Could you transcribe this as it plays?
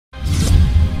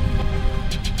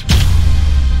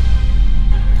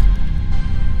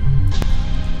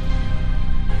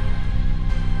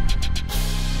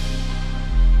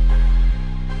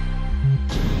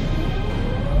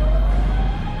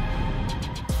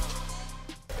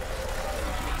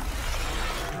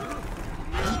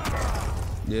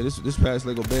Yeah, this past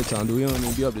Lego bedtime, dude. We don't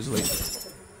even be up this late.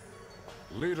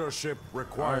 Leadership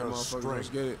requires strength. Let's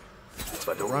get it.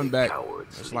 But Run back.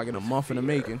 It's like in a month in the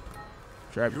making.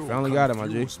 Trap, you finally got it, my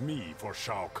G. Me for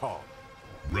Shao Kahn.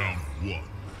 Round 1,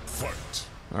 fight.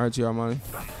 All right, y'all, money.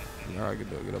 All right, get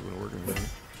up and work again.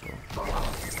 So. All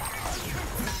right,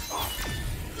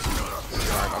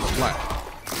 got the flat.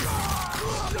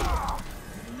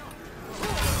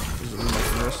 This is a rematch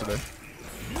from yesterday.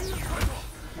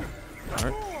 All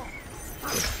right.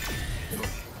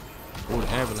 Oh, the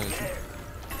avalanche.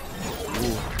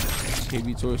 Ooh, KB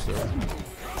Toy Store.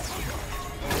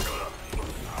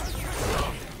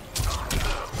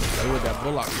 Hey, with that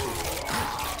Bullock shit.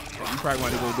 You probably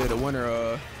want to go do the winner,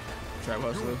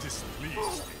 Traphustla.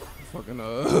 Fucking,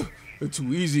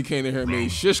 Too Easy came in here and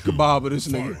made shish kebab of this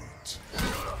nigga.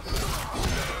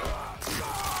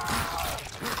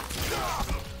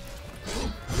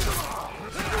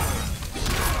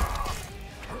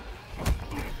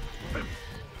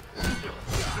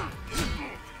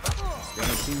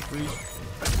 Freeze.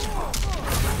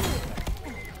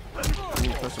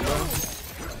 Ooh, press the button.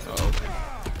 Uh-oh.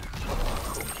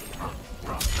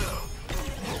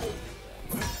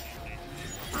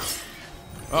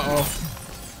 Uh-oh.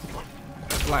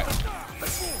 Flat.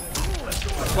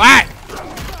 Flat!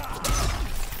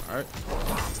 Alright.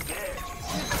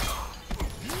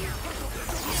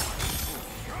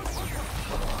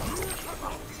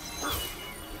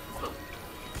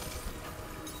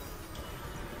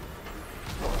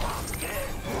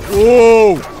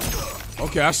 Whoa!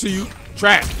 Okay, I see you.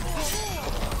 Trap.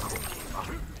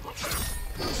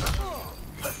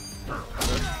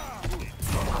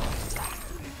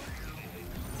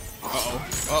 Uh-oh.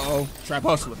 Uh-oh.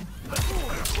 Traphustla.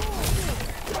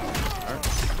 Right.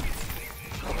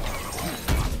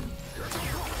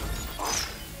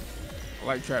 I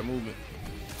like trap movement.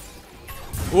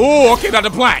 Oh, okay, not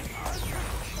the plank.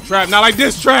 Trap, not like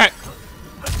this, trap.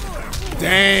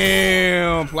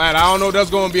 Damn, Plat. I don't know if that's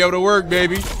going to be able to work,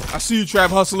 baby. I see you,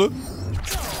 Traphustla.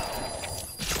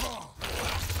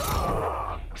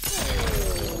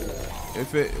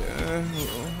 If it,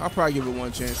 I'll probably give it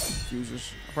one chance.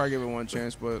 Fusers. I'll probably give it one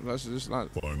chance, but let's just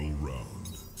not. Final round.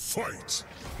 Fight.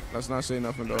 Let's not say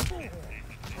nothing though.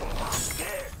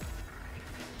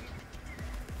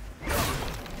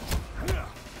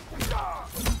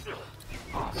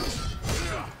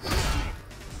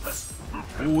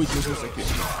 Ooh, we just missed a kick.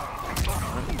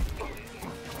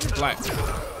 Black.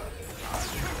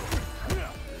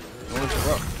 Don't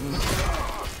interrupt.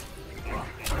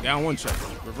 Down one check.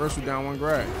 Reversal down one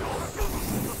grab.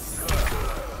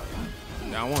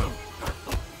 Down one.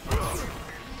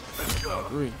 Down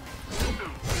three.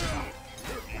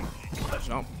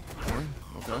 Jump.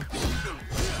 Okay.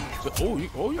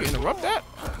 Oh, you interrupt that?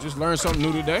 Just learned something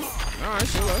new today. All right,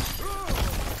 so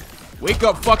let's wake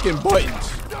up fucking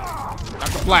buttons.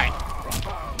 Dr. Black.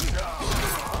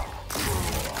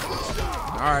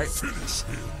 All right.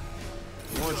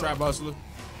 Come on, Traphustla.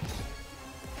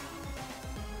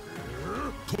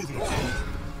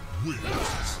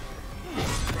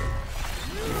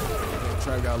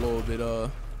 Trap got a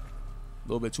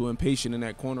little bit too impatient in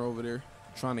that corner over there,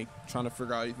 trying to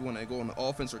figure out if you want to go on the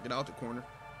offense or get out the corner.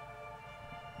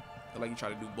 I feel like he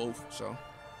tried to do both. So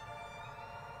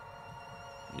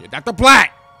yeah, Dr.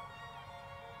 Black.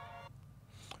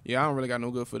 Yeah, I don't really got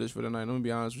no good footage for tonight. Let me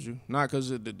be honest with you. Not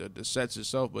because of the sets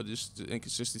itself, but just the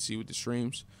inconsistency with the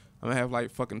streams. I'm going to have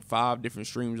like fucking 5 different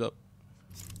streams up.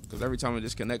 Because every time I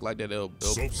disconnect like that, they'll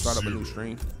start up a new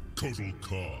stream. Kotal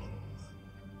Khan.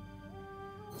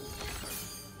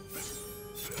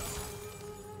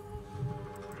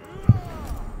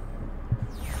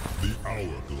 The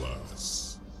Hourglass.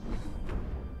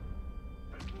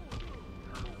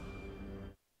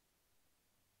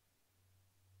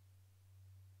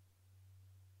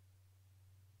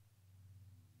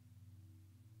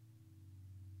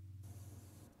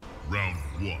 Round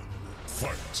 1,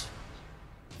 fight.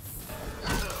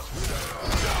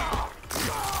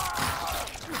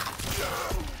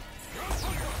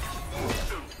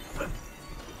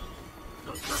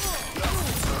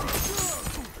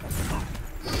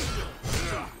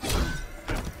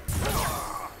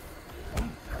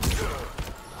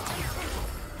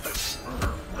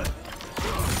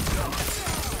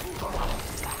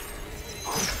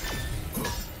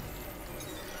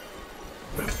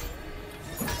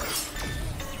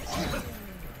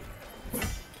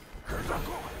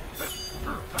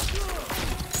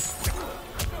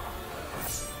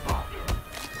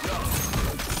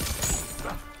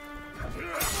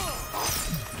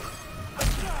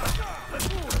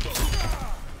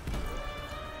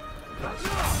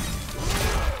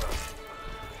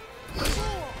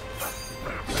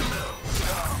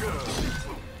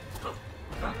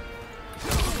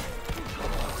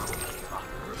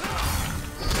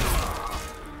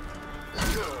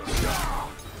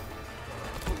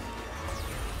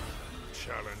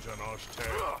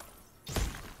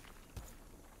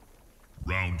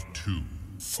 Round 2.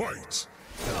 Fight!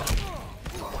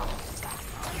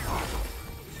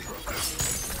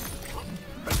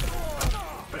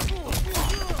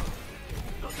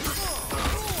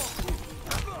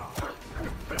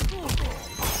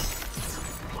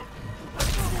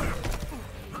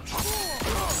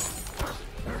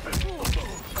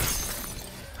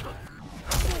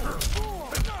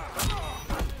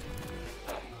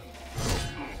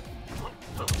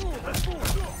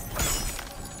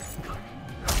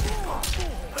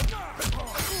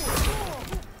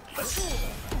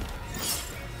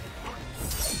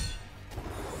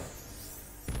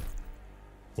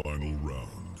 Final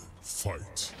round.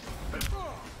 Fight.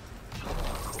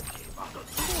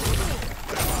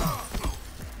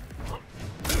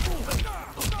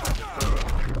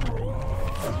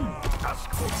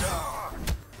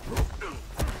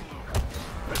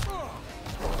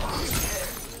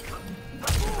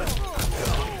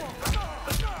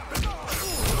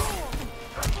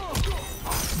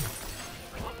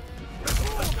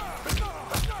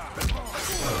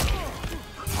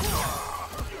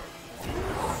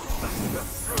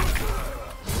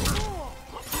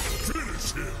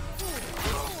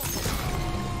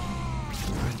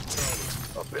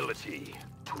 Ability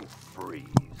to freeze.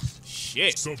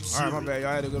 Shit. Alright, my bad.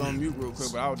 Y'all had to get on mute real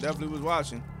quick, but I definitely was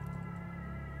watching.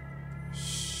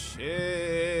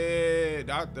 Shit.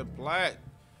 Dr. Platt.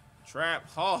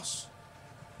 Traphustla.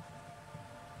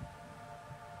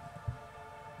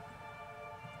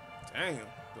 Damn.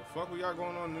 The fuck we got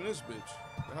going on in this bitch?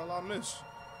 The hell I miss?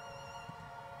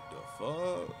 The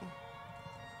fuck?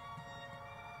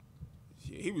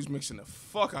 Yeah, he was mixing the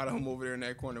fuck out of him over there in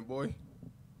that corner, boy.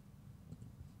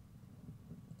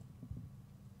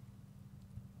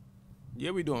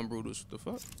 Yeah, we doing Brutus. What the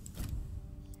fuck?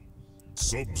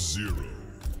 Sub-Zero.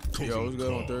 Yo, what's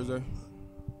good on Thursday?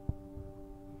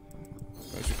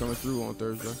 Thanks for coming through on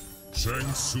Thursday.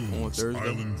 Shang Tsung's Thursday.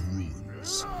 Island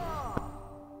Ruins.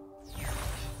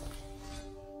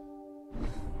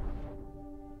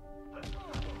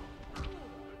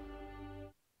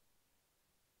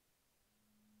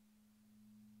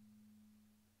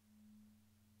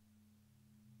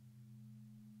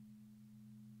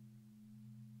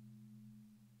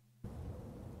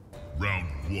 Round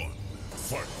 1.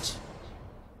 Fight.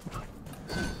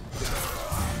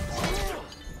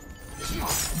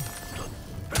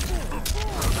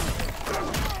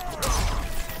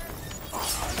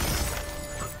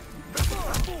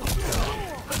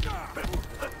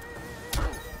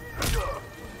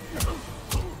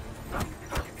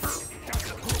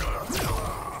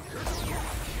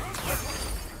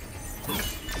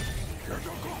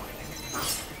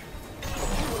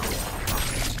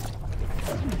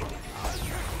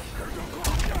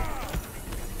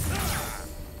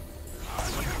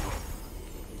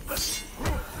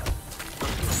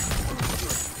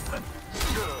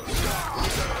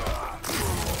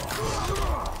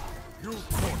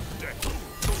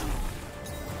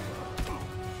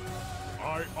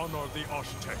 I honor the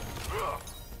Aztec.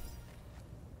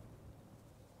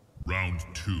 Round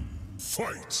 2.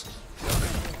 Fight.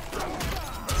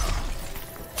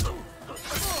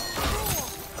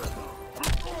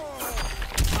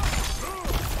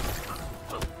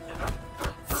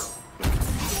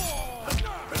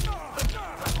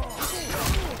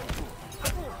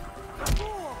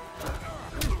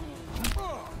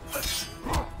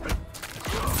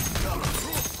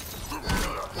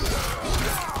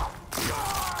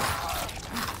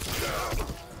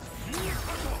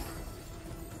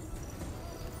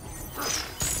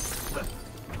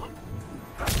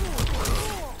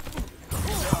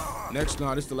 Next,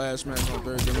 this is the last match on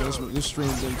Thursday. This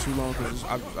stream's been too long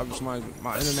because my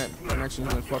internet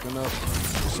connection's been fucking up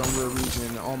for some weird reason,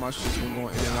 and all my shit's been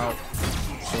going in and out.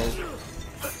 So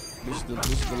this is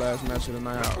the last match of the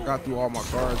night. I got through all my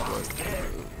cards, but it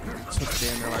took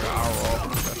damn near like an hour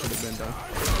off. That should have been done.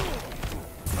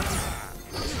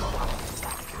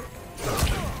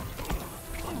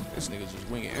 This nigga's just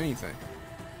winging anything.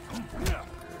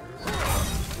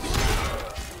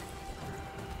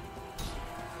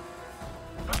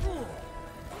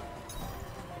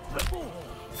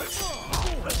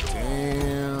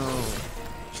 Damn.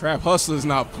 Trap Hustler's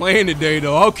not playing today,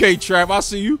 though. Okay, Trap, I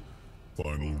see you.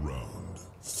 Final round.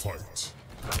 Fight.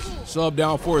 Sub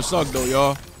down 4 suck, though,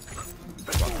 y'all.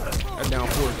 That down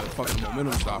 4 is a fucking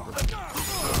momentum stopper.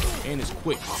 And it's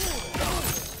quick.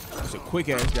 It's a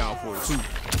quick-ass down 4, too.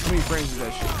 How many frames is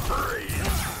that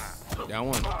shit? Down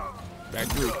 1. Back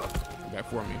 3. Back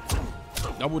 4, I mean.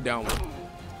 Double down 1.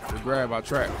 Good grab by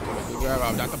Trap. Good grab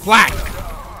by Dr. Platt.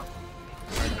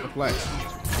 Alright, Dr. Platt.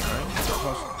 Alright.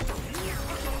 Hustle.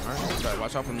 Alright, gotta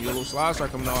watch out for the yellow slides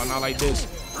start coming out. Not like this.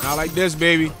 Not like this,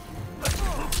 baby.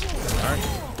 Alright.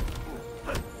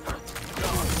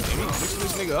 Damn, he's mixing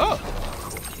this nigga up.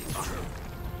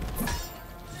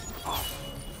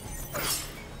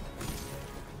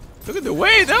 Look at the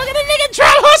way. Look at the nigga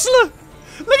Trap Hustler.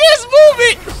 Look at his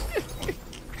movement.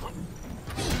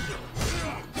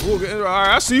 Ooh, alright,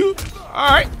 I see you.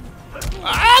 Alright.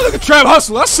 Ah, look at Trap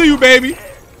Hustler. I see you, baby.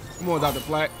 Come on, Dr.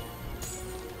 Platt.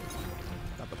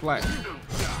 Dr. Platt.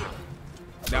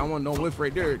 That one don't whiff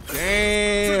right there.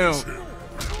 Damn.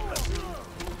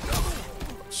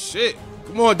 Shit.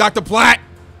 Come on, Dr. Platt.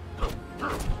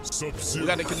 We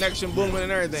got the connection booming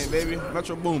and everything, baby.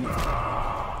 Metro booming.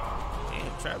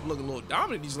 Damn, Trap looking a little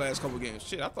dominant these last couple games.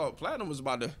 Shit, I thought Platinum was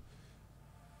about to.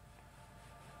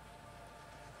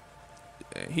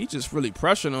 He just really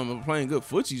pressuring him and playing good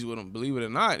footsies with him, believe it or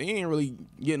not. He ain't really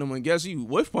getting him, and guess he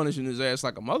whiff punishing his ass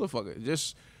like a motherfucker.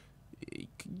 Just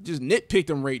nitpicked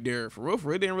him right there. For real,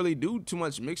 he didn't really do too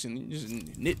much mixing. He just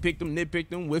nitpicked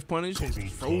him, whiff punished,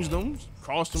 froze them,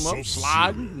 crossed them up,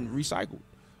 slide, and recycled.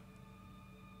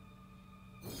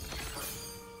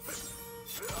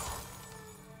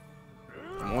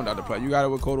 Come on, Dr. Platt. You got it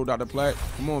with Kotal, Dr. Platt.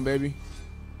 Come on, baby.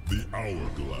 The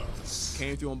hourglass.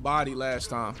 Came through on body last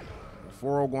time.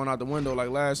 4-0 going out the window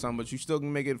like last time, but you still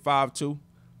can make it 5-2.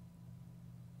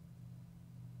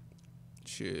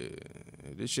 Shit.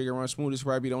 If this shit can run smooth, this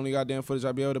probably be the only goddamn footage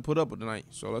I'll be able to put up with tonight.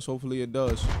 So let's hopefully it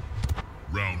does.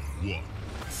 Round 1.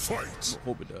 Fight. I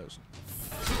hope it does.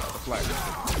 Flag.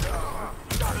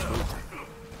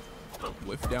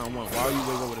 Whiff down one. Why are you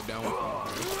wiggle with a down one?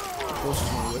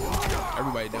 Closest one with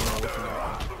everybody down one whiffing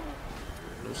out.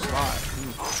 No slide.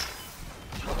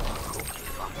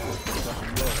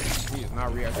 He is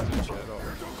not reacting to this shit at all.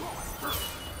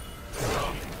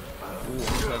 Ooh,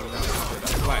 he's heading down.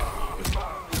 That's flat.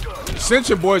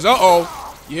 Ascension boys, uh-oh.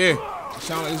 Yeah. This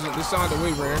sound the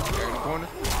way right here. There in the corner.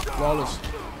 Flawless.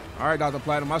 All right, Dr.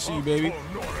 Platinum, I see you, baby.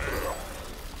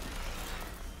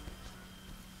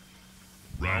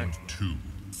 Round 2.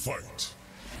 Fight.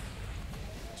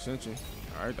 Ascension.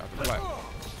 All right, Dr. Platt.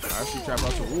 I see Trap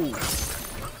Hustler. Ooh.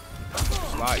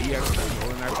 Slide EX. Go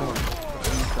in that corner.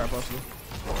 Trap Hustler.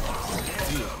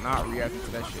 He is not reacting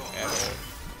to that shit at all.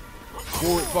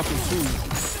 Forward fucking 2.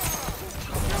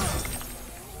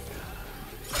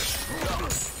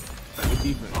 Good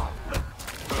defense.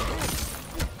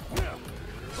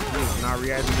 He is not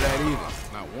reacting to that either.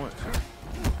 Not once.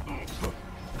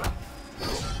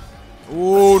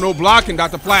 Ooh, no blocking,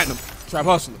 Dr. Platinum. Trap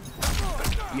Hustler.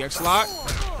 EX slide.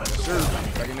 Yes, sir.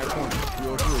 Back in that corner.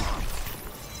 303.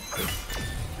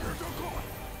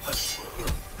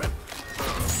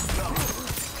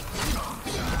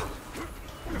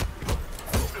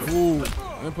 Ooh,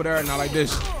 let me put that not like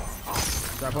this.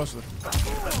 Trap Hustler.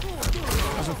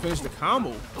 Doesn't finish the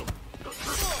combo.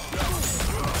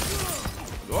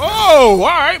 Oh, all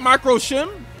right. Micro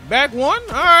shim. Back one.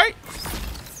 All right.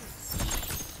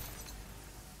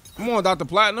 Come on, Dr.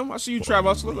 Platinum. I see you, Trap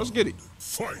Hustler. Let's get it.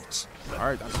 Fight. All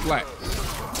right, Dr. Platt.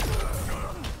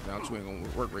 Down 2 ain't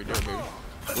gonna work right there, baby.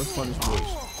 Let's punish boys.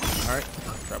 All right,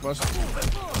 Trap Hustler.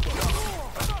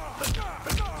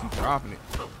 Keep dropping it.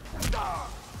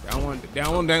 Down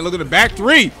one, down. Look at the back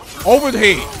 3. Over the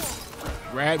head.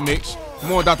 Grab mix.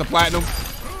 Come on, Dr. Platinum.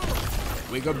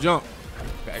 Wake up, jump.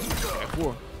 Back 4.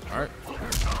 All right. All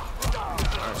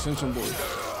right, send some boys.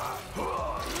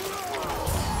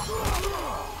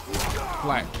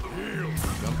 Platt.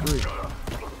 Jump 3.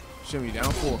 Shimmy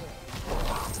down 4.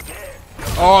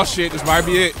 Oh shit, this might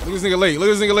be it. Look at this nigga late. Look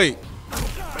at this nigga late.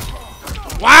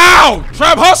 Wow!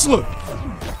 Trap Hustler!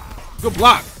 Good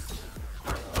block.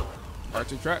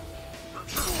 Archer Trap.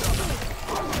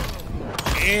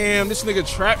 Damn, this nigga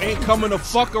Trap ain't coming the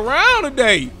fuck around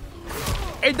today.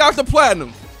 Hey, Dr.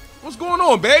 Platinum. What's going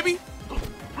on, baby?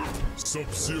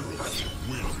 Sub-Zero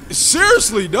wins.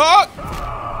 Seriously, dog?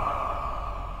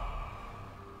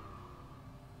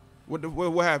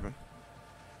 What happened?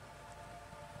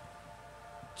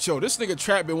 Yo, this nigga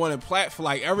Trap been wanting Platt for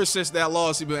like ever since that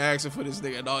loss. He been asking for this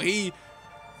nigga, dog.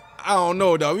 I don't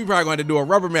know, dog. We probably going to do a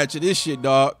rubber match of this shit,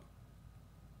 dog.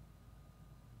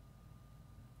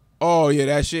 Oh yeah,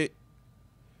 that shit.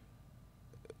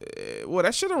 Well,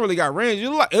 that shit don't really got range.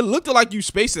 It looked like you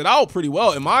spaced it out pretty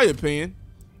well, in my opinion.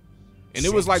 And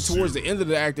it was like towards the end of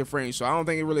the active frame, so I don't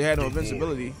think it really had no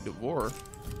invincibility. Devourer.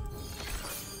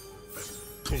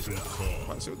 I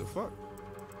say what the fuck?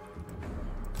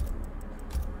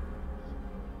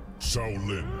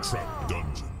 Shaolin Trap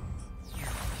Dungeon.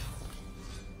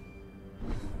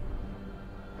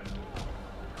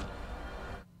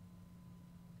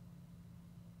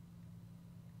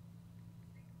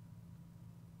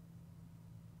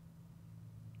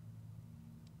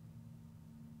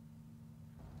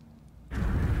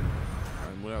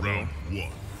 that, bro. Round 1.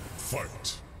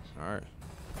 Fight. All right.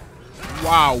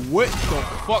 Wow, what the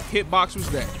fuck hitbox was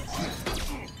that?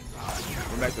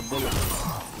 Go back to bullet.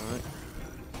 All right.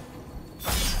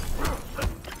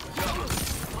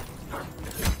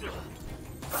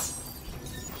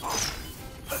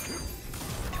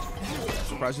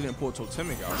 Surprised he didn't pull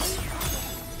Totemic out.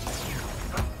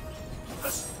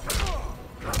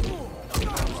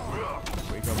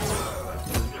 Wake up.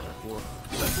 4.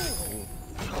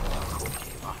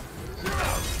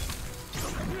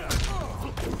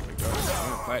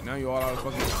 Flat, now you all out of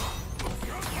fucking.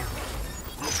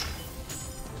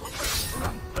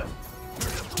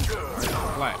 Alright,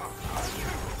 flat.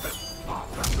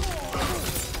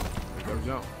 Go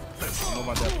jump. I don't know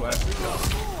about that flat.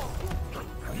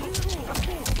 I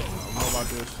don't know about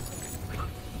this.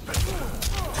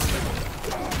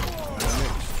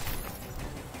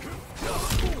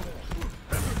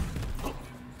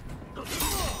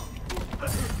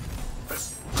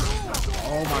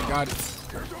 Oh my god.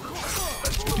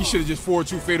 He should have just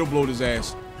 4-2 fatal blowed his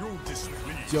ass.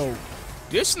 Yo,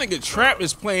 this nigga Trap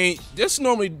is playing. This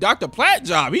normally Dr. Plat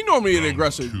job. He normally an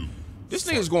aggressive. This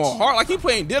nigga's going hard like he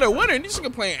playing Dead or Winter. And this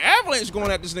nigga playing Avalanche going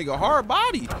at this nigga hard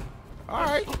body. All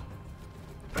right.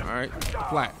 All right.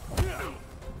 Plat. All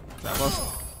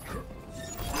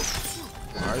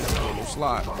right. A little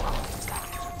slide.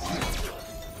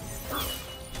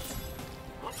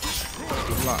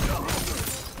 Good block.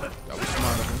 That was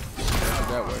smart of him.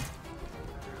 That way.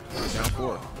 Down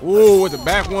 4. Ooh, with the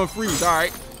back 1 freeze. All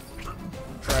right.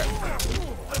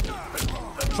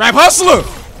 Traphustla!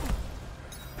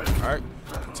 All right.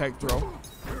 Take throw.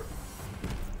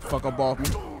 Fuck up off me.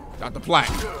 Got the Plat.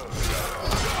 All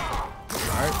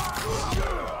right.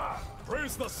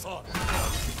 Praise the sun.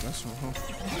 That's one,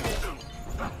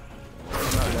 huh?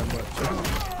 Not that much.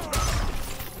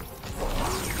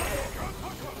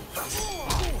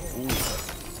 Ooh.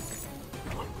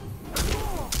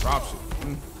 Drops it.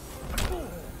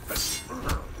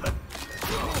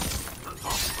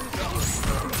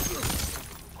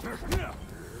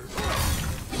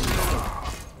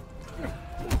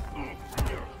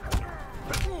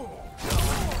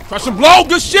 Crush and blow,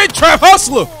 good shit,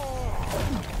 Traphustla.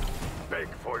 Beg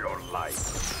for your life.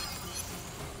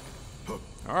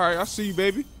 All right, I see you,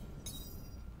 baby.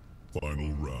 Final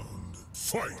round.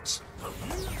 Fight. All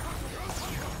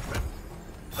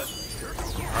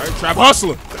right,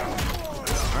 Traphustla.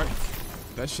 All right,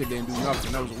 that shit didn't do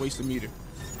nothing. That was a waste of meter.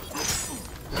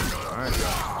 All right,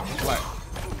 flat.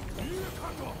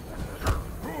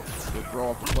 Good throw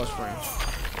off the plus frame.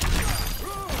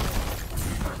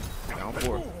 Down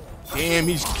 4. Damn,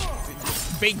 he's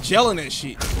fake gelling that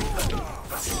shit.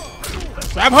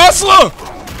 Traphustla!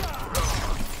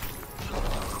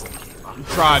 You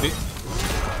tried it.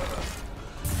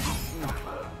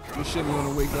 You shouldn't want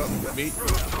to wake up, mate.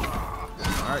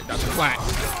 Alright, that's a flat.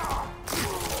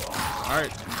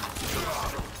 Alright.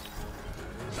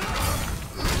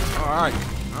 Alright.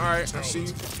 Alright, I see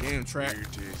you. Damn, Trap.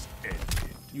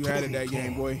 You had it that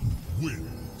game, boy.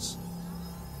 Wins.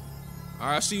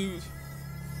 Alright, I see you.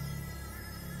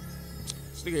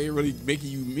 This nigga ain't really making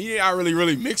you. Me ain't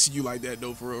really mixing you like that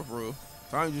though, for real, for real.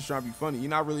 I'm just trying to be funny. You're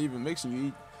not really even mixing you.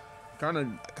 He kind of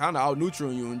out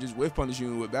neutral you and just whiff punish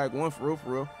you with back 1 for real,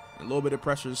 for real. And a little bit of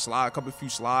pressure, slide, a few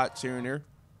slides here and there.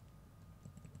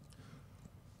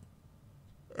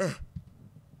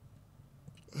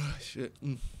 Shit.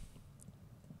 I'm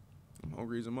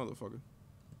hungry as a motherfucker.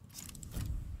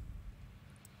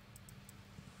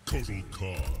 Kotal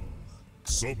Khan.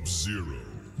 Sub-Zero.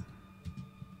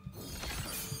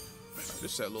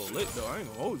 This set a little lit though. I ain't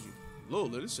gonna hold you. A little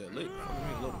lit. This set lit. I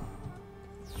mean, little.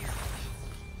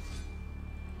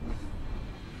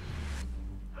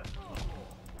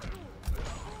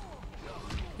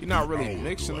 He not really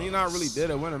mixing. He not really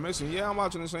Dead or Winter mixing. Yeah, I'm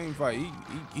watching the same fight.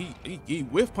 He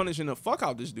whiff punishing the fuck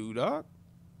out this dude, dog.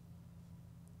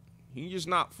 He just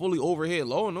not fully overhead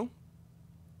lowing him.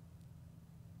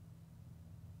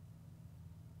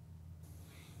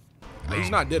 He's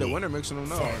not Dead or Winter mixing him,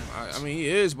 no. I mean, he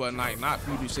is, but like, not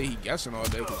for you to say he guessing all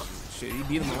day. Shit, he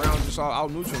beat him around just all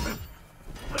out neutral.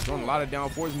 Throwing a lot of down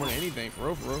 4s more than anything, for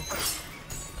real, for real.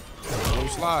 Low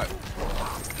slide.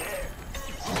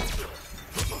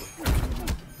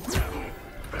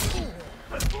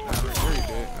 Very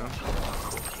dead,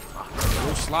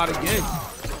 low slide again.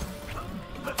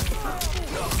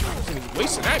 He's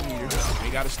wasting that meter. He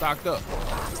got it stocked up.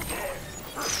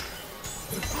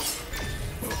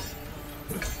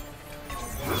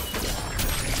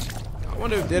 I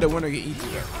wonder if Dead or Winter can eat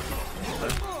through that.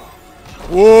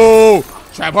 Whoa!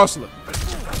 Traphustla.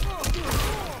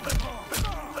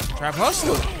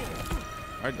 Traphustla.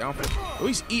 All right, down 4. Oh,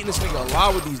 he's eating this nigga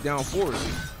alive with these down 4s.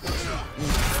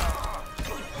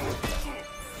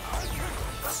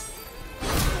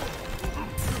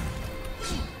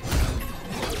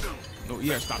 No,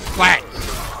 yeah, stop. Flat. All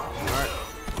right.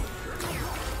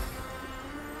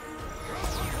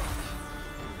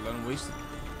 Let him waste it.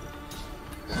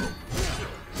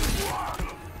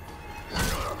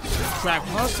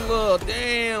 Traphustla,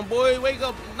 damn boy, wake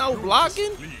up! No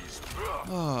blocking.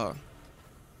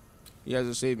 He has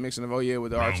a safe mixing of with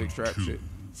the R6 trap shit.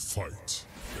 Fight.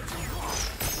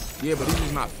 Yeah, but he's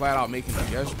just not flat out making a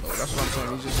guess though. That's what I'm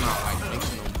saying. He's just not like making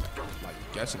him like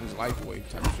guessing his life away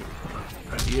type of shit.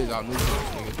 He is out moving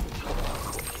this nigga.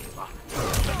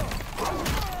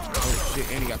 Oh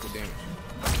shit, and he got the damage.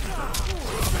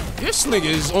 This nigga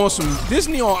is on some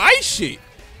Disney on Ice shit.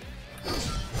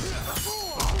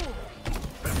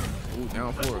 Ooh,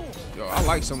 down 4. Yo, I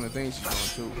like some of the things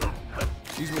she's doing too.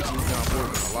 She's mixing these down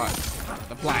 4s a lot.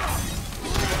 The black.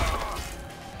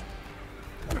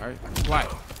 Alright, black.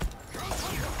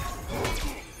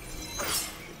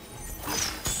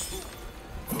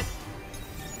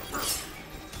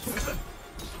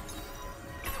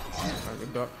 Alright,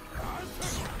 good duck.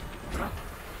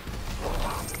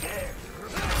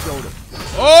 Shoulder.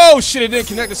 Oh shit, it didn't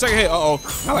connect the second hit. Uh-oh.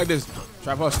 Not like this.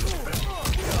 Traphustla.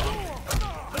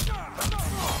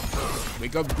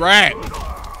 Wake up, grab.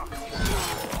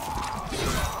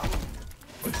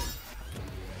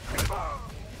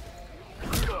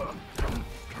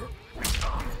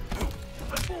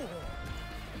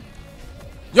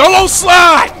 YOLO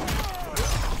slide!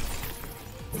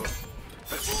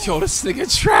 Yo, this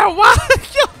nigga Trap, why?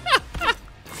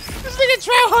 This nigga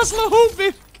Traphustla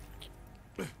hooping.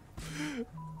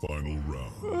 Final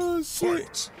round. Oh, shit.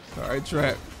 Fight. Alright,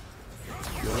 Trap.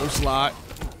 YOLO slide.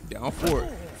 Down 4.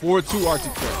 4-2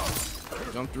 Arctic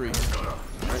Trap. Jump 3.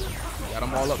 Alright. Got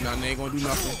them all up now, and they ain't gonna do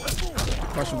nothing.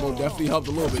 Crushing blow definitely helped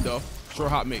a little bit though.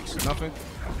 Short hop mix. Nothing.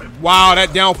 Wow,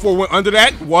 that down 4 went under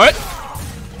that. What?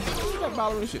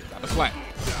 That shit. Got the flat.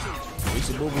 We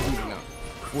some boobies even now.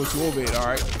 4-2 over it,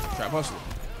 alright. Traphustla.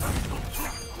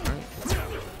 Alright.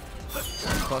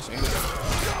 Plus ain't it?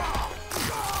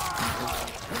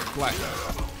 Flat.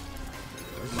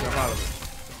 Let's jump out of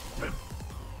it.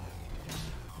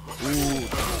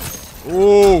 Ooh.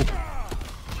 Ooh.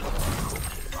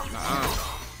 Nah.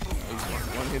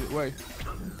 One hit it away.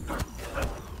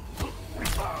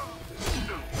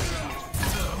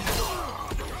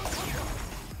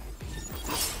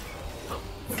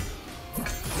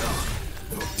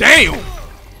 Damn!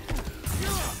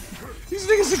 These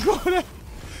niggas are going at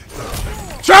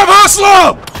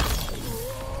Traphustla!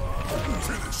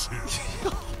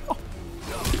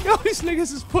 Yo, these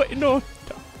niggas is putting on.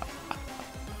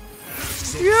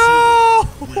 Yo!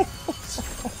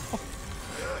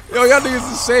 Yo, y'all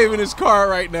niggas is saving this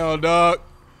card right now, dog.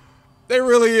 They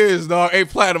really is, dog. Hey,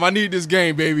 Platinum, I need this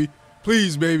game, baby.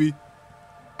 Please, baby.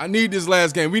 I need this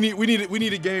last game. We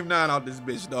need a game 9 out this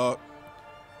bitch, dog.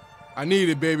 I need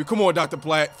it, baby. Come on, Dr.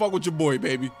 Platt. Fuck with your boy,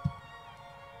 baby.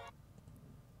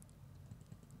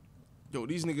 Yo,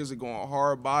 these niggas are going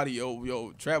hard body.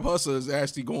 Yo, Traphustla is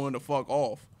actually going the fuck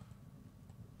off.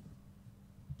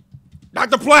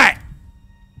 Dr. Platt!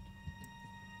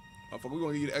 Oh, fuck, we're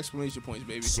gonna need exclamation points,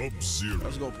 baby. Sub-Zero.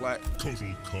 Let's go, Platt.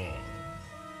 Kotal.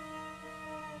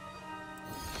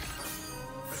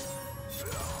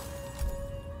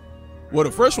 Well,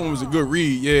 the first one was a good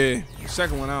read, yeah. The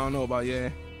second one, I don't know about,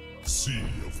 yeah. Sea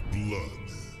of blood.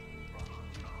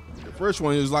 The first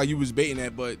one is like you was baiting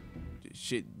that, but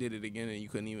shit did it again, and you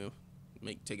couldn't even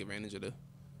take advantage of the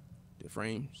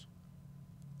frames.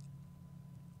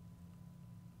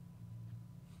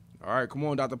 All right, come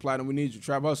on, Dr. Platinum, we need you.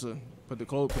 Traphustla, put the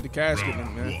casket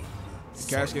in, man. The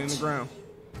casket in the ground.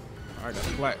 All right,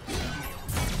 Dr. Platt.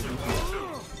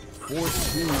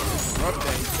 4-2. Rough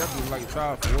that. He's definitely like a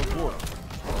child. 4-4.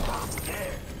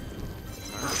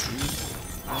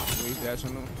 All right, wave dash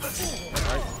on them.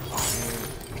 Alright.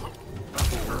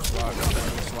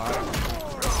 And slide.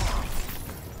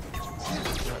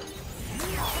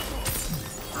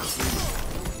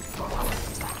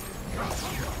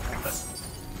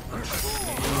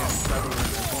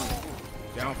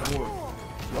 Down 4.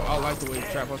 Yo, I like the way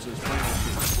Traphustla is playing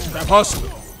this shit. Traphustla!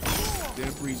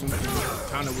 Didn't freeze him.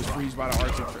 Kind of was freezed by the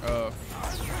Arctic. Alright.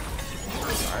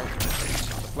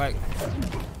 The flag.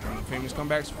 Famous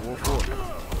comebacks,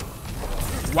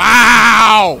 4-4.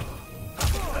 Wow!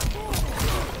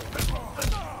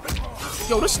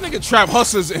 Yo, this nigga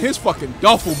Traphustla's in his fucking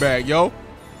duffel bag, yo.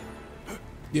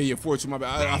 Yeah, 4-2, my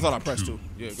bad. I thought I pressed 2.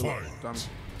 Yeah, good luck, Tommy.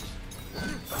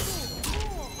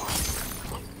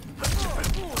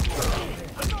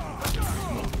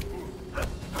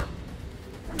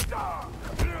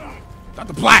 Got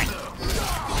the black.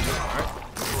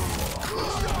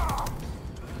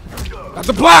 Got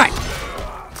the black.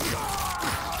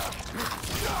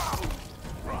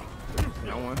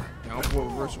 Down one. Down four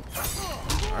reversal.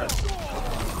 Alright.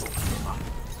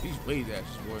 These blade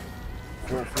dashes, boy.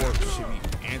 4-4 should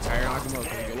be anti-air like a motherfucker.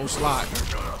 Get a little slide.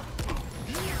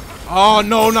 Oh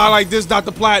no, not like this, Dr.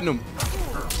 Platinum.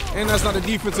 And that's not a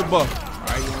defensive buff.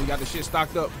 Alright, you got the shit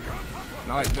stocked up.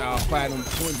 Not like Platinum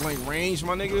point blank range,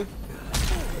 my nigga.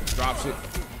 Drops it.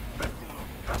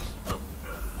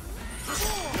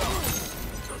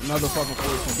 Another fucking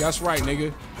fortune. Guess right,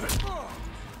 nigga.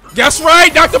 Guess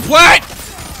right, Dr. Platt!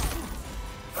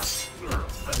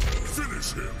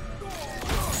 Finish him.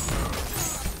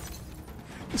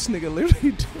 This nigga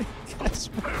literally did guess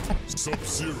right.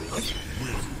 Sub-Zero wins.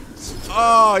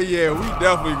 Oh yeah, we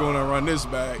definitely gonna run this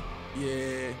back.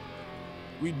 Yeah,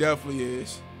 we definitely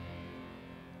is.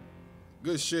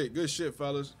 Good shit,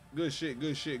 fellas. Good shit.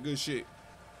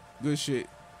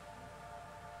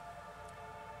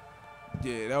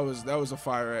 Yeah, that was a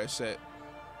fire ass set.